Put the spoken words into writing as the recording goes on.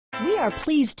We are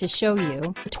pleased to show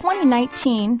you the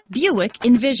 2019 Buick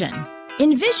Envision.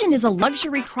 Envision is a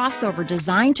luxury crossover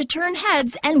designed to turn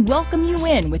heads and welcome you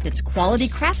in with its quality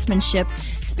craftsmanship,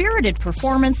 spirited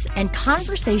performance, and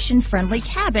conversation-friendly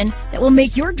cabin that will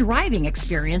make your driving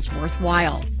experience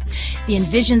worthwhile. The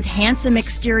Envision's handsome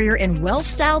exterior and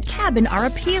well-styled cabin are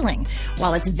appealing,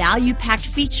 while its value-packed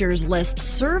features list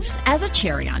serves as a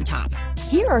cherry on top.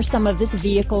 Here are some of this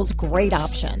vehicle's great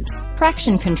options: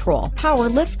 traction control, power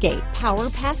liftgate, power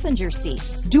passenger seat,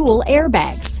 dual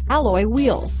airbags, alloy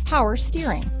wheels, power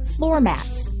steering, floor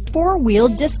mats,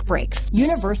 four-wheel disc brakes,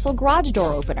 universal garage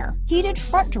door opener, heated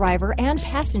front driver and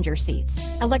passenger seats,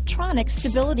 electronic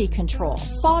stability control,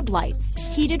 fog lights,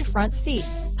 heated front seats,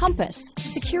 compass,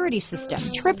 security system,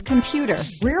 trip computer,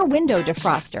 rear window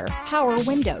defroster, power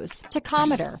windows,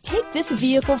 tachometer. Take this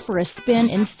vehicle for a spin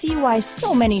and see why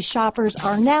so many shoppers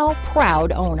are now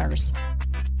proud owners.